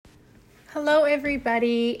Hello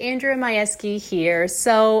everybody, Andrea Majewski here.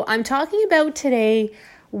 So I'm talking about today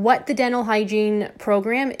what the dental hygiene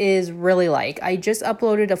program is really like. I just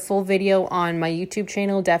uploaded a full video on my YouTube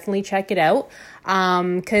channel. Definitely check it out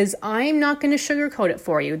because I'm not going to sugarcoat it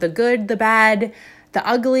for you. The good, the bad, the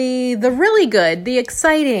ugly, the really good, the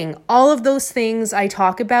exciting, all of those things, I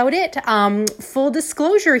talk about it. Full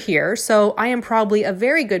disclosure here, so I am probably a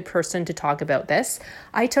very good person to talk about this.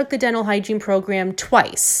 I took the dental hygiene program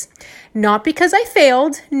twice. Not because I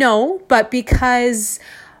failed, no, but because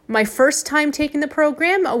my first time taking the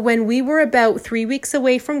program, when we were about 3 weeks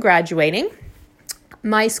away from graduating,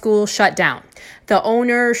 my school shut down. The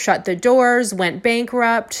owner shut the doors, went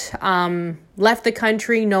bankrupt, left the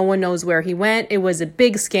country. No one knows where he went. It was a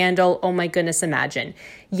big scandal. Oh my goodness, imagine.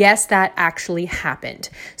 Yes, that actually happened.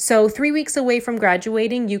 So 3 weeks away from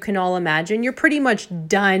graduating, you can all imagine you're pretty much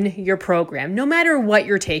done your program, no matter what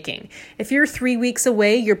you're taking. If you're 3 weeks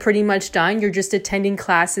away, you're pretty much done. You're just attending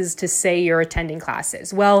classes to say you're attending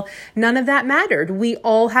classes. Well, none of that mattered. We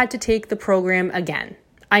all had to take the program again.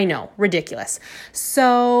 I know, ridiculous.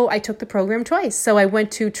 So I took the program twice. So I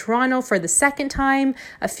went to Toronto for the second time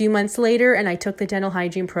a few months later, and I took the dental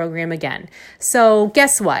hygiene program again. So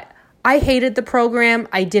guess what? I hated the program.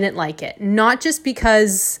 I didn't like it. Not just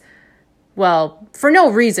because, well, for no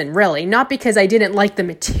reason, really. Not because I didn't like the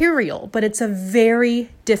material, but it's a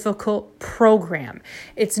very difficult program.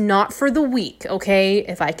 It's not for the weak, okay?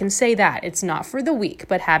 If I can say that, it's not for the weak.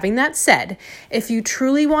 But having that said, if you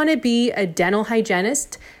truly want to be a dental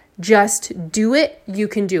hygienist, just do it, you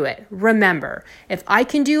can do it. Remember, if I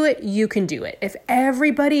can do it, you can do it. If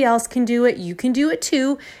everybody else can do it, you can do it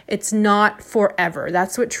too. It's not forever.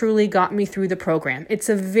 That's what truly got me through the program. It's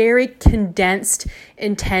a very condensed,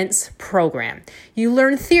 intense program. You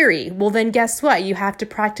learn theory. Well, then guess what? You have to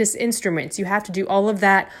practice instruments. You have to do all of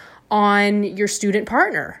that on your student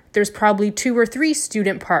partner. There's probably 2 or 3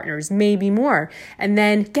 student partners, maybe more. And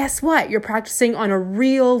then guess what? You're practicing on a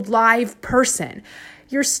real live person.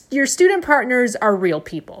 Your student partners are real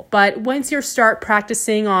people, but once you start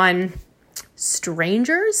practicing on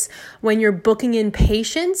strangers, when you're booking in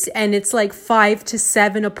patients and it's like 5 to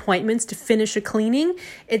 7 appointments to finish a cleaning,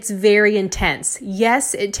 it's very intense.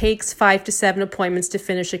 Yes, it takes 5 to 7 appointments to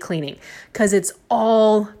finish a cleaning because it's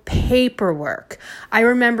all paperwork. I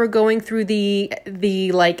remember going through the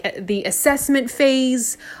assessment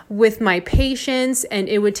phase with my patients, and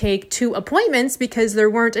it would take 2 appointments because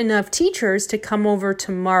there weren't enough teachers to come over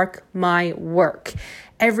to mark my work.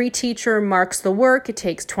 Every teacher marks the work. It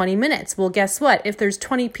takes 20 minutes. Well, guess what? If there's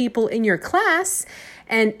 20 people in your class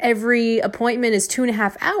and every appointment is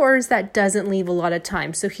 2.5 hours, that doesn't leave a lot of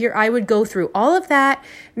time. So here I would go through all of that.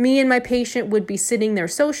 Me and my patient would be sitting there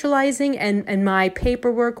socializing, and my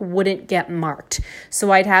paperwork wouldn't get marked.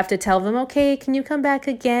 So I'd have to tell them, okay, can you come back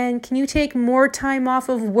again? Can you take more time off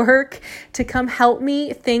of work to come help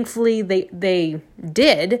me? Thankfully, they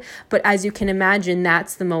did. But as you can imagine,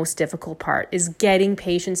 that's the most difficult part, is getting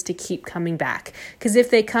patients to keep coming back. Because if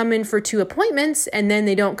they come in for 2 appointments and then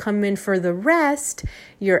they don't come in for the rest,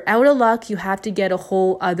 you're out of luck. You have to get a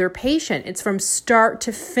whole other patient. It's from start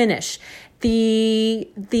to finish.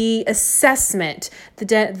 The assessment, the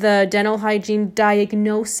dental hygiene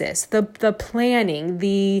diagnosis, the planning,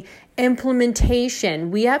 the implementation.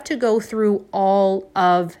 We have to go through all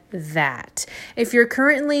of that. If you're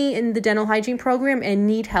currently in the dental hygiene program and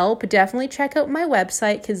need help, definitely check out my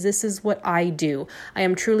website because this is what I do. I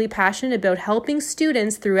am truly passionate about helping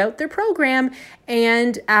students throughout their program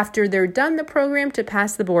and after they're done the program to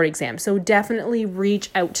pass the board exam. So definitely reach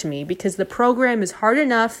out to me because the program is hard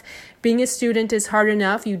enough. Being a student is hard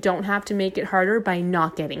enough. You don't have to make it harder by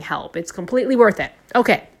not getting help. It's completely worth it.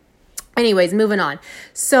 Okay. Anyways, moving on.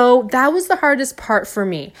 So that was the hardest part for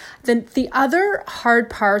me. Then the other hard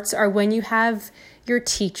parts are when you have your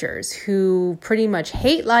teachers who pretty much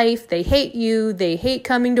hate life. They hate you. They hate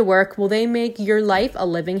coming to work. Well, they make your life a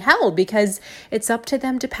living hell because it's up to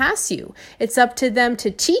them to pass you. It's up to them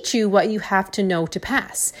to teach you what you have to know to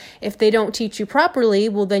pass. If they don't teach you properly,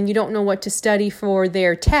 well, then you don't know what to study for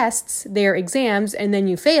their tests, their exams, and then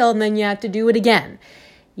you fail, and then you have to do it again.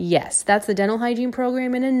 Yes, that's the dental hygiene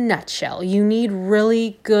program in a nutshell. You need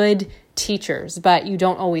really good teachers, but you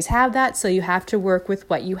don't always have that, so you have to work with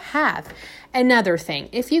what you have. Another thing,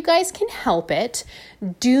 if you guys can help it,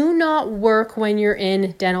 do not work when you're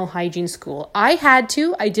in dental hygiene school. I had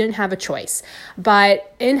to, I didn't have a choice.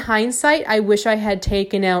 But in hindsight, I wish I had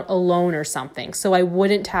taken out a loan or something so I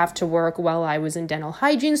wouldn't have to work while I was in dental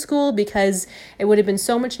hygiene school, because it would have been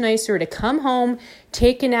so much nicer to come home,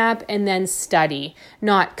 take a nap, and then study.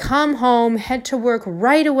 Not come home, head to work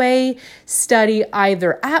right away, study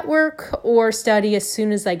either at work or study as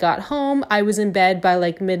soon as I got home. I was in bed by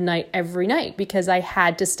like midnight every night because I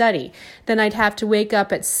had to study. Then I'd have to wake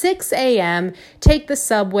up at 6 a.m., take the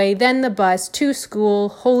subway, then the bus to school.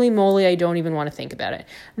 Holy moly, I don't even want to think about it.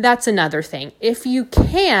 That's another thing. If you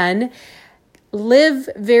can, live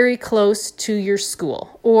very close to your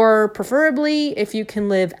school, or preferably if you can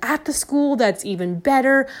live at the school, that's even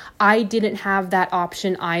better. I didn't have that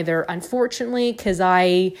option either, unfortunately, because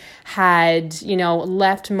I had,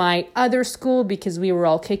 left my other school because we were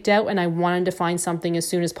all kicked out and I wanted to find something as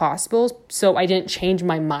soon as possible. So I didn't change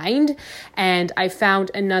my mind and I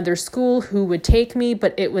found another school who would take me,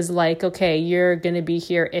 but it was like, okay, you're going to be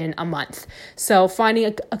here in a month. So finding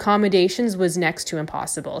accommodations was next to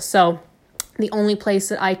impossible. So the only place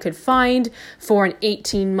that I could find for an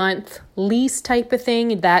 18-month lease type of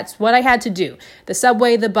thing, that's what I had to do. The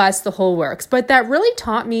subway, the bus, the whole works. But that really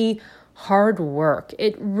taught me hard work.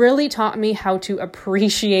 It really taught me how to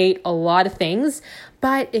appreciate a lot of things.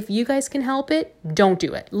 But if you guys can help it, don't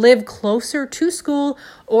do it. Live closer to school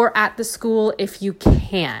or at the school if you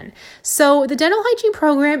can. So the dental hygiene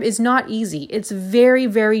program is not easy. It's very,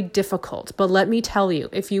 very difficult. But let me tell you,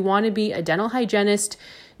 if you want to be a dental hygienist,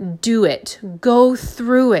 do it. Go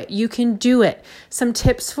through it. You can do it. Some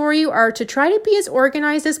tips for you are to try to be as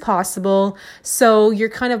organized as possible. So you're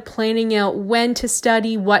kind of planning out when to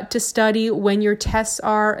study, what to study, when your tests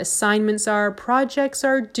are, assignments are, projects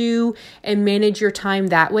are due, and manage your time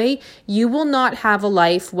that way. You will not have a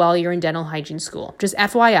life while you're in dental hygiene school. Just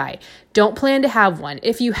FYI, don't plan to have one.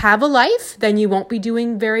 If you have a life, then you won't be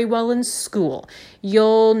doing very well in school.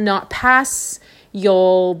 You'll not pass.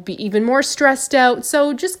 You'll be even more stressed out.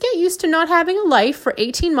 So just get used to not having a life for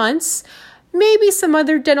 18 months. Maybe some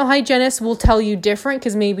other dental hygienists will tell you different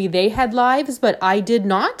because maybe they had lives, but I did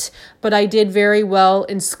not. But I did very well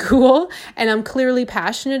in school and I'm clearly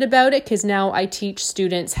passionate about it because now I teach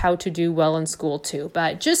students how to do well in school too.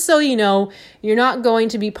 But just so you know, you're not going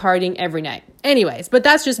to be partying every night. Anyways, but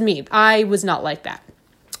that's just me. I was not like that.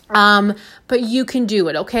 But you can do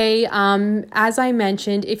it, okay? As I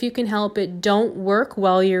mentioned, if you can help it, don't work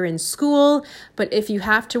while you're in school, but if you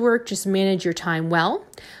have to work, just manage your time well.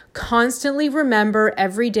 Constantly remember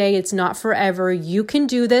every day it's not forever. You can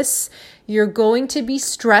do this. You're going to be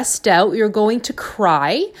stressed out. You're going to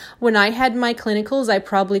cry. When I had my clinicals, I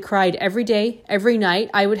probably cried every day, every night.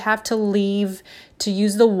 I would have to leave to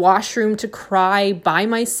use the washroom to cry by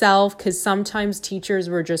myself because sometimes teachers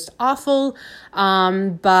were just awful.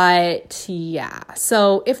 But yeah,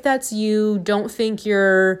 so if that's you, don't think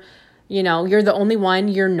you're the only one.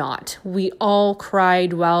 You're not. We all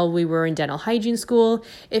cried while we were in dental hygiene school.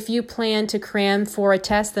 If you plan to cram for a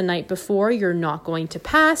test the night before, you're not going to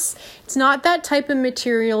pass. It's not that type of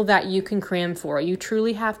material that you can cram for. You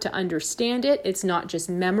truly have to understand it. It's not just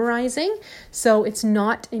memorizing. So it's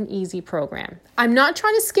not an easy program. I'm not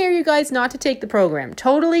trying to scare you guys not to take the program.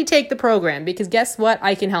 Totally take the program because guess what?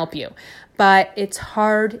 I can help you. But it's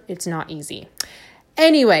hard. It's not easy.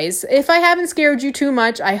 Anyways, if I haven't scared you too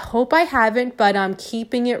much, I hope I haven't, but I'm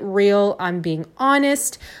keeping it real. I'm being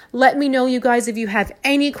honest. Let me know, you guys, if you have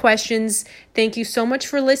any questions. Thank you so much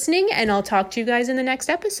for listening, and I'll talk to you guys in the next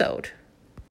episode.